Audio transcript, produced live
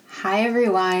Hi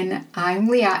everyone, I'm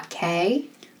Liat Kaye.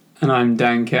 And I'm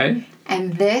Dan Kaye.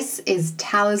 And this is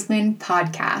Talisman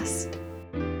Podcast.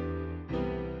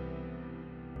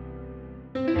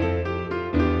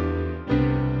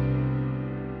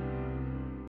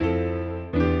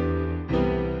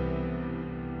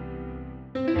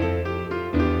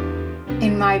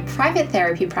 In my private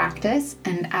therapy practice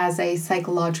and as a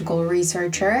psychological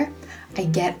researcher, I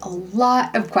get a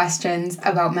lot of questions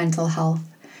about mental health.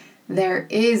 There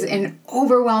is an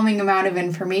overwhelming amount of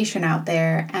information out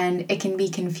there, and it can be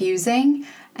confusing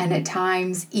and at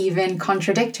times even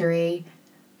contradictory.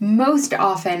 Most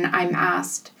often I'm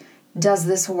asked, does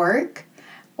this work?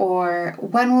 Or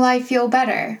when will I feel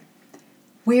better?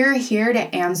 We're here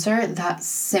to answer that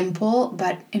simple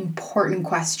but important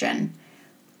question.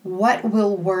 What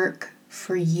will work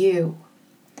for you?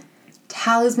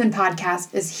 Talisman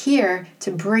Podcast is here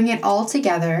to bring it all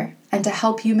together and to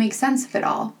help you make sense of it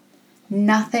all.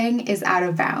 Nothing is out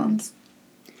of bounds.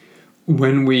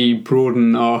 When we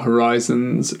broaden our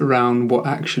horizons around what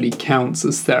actually counts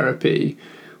as therapy,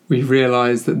 we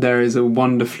realise that there is a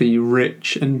wonderfully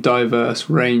rich and diverse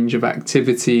range of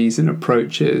activities and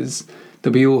approaches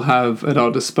that we all have at our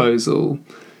disposal.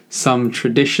 Some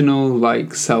traditional,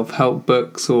 like self-help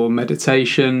books or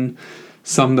meditation,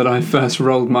 some that I first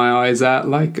rolled my eyes at,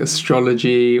 like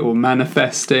astrology or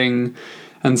manifesting,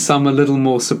 and some a little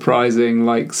more surprising,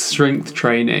 like strength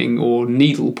training or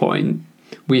needlepoint.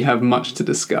 We have much to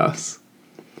discuss.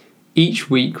 Each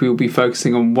week we will be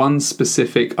focusing on one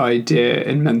specific idea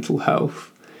in mental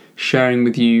health, sharing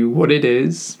with you what it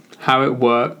is, how it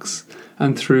works,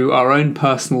 and through our own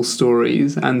personal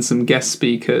stories and some guest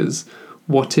speakers,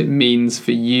 what it means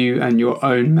for you and your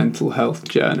own mental health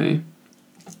journey.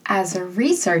 As a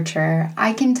researcher,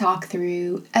 I can talk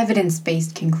through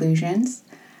evidence-based conclusions.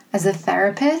 As a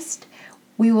therapist,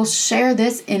 we will share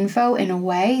this info in a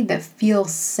way that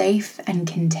feels safe and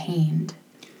contained.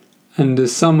 And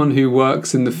as someone who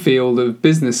works in the field of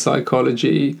business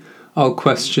psychology, I'll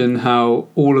question how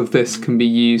all of this can be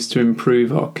used to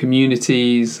improve our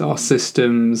communities, our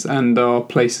systems, and our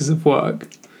places of work.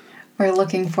 We're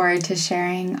looking forward to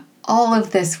sharing all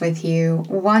of this with you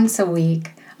once a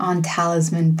week on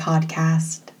Talisman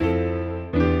Podcast.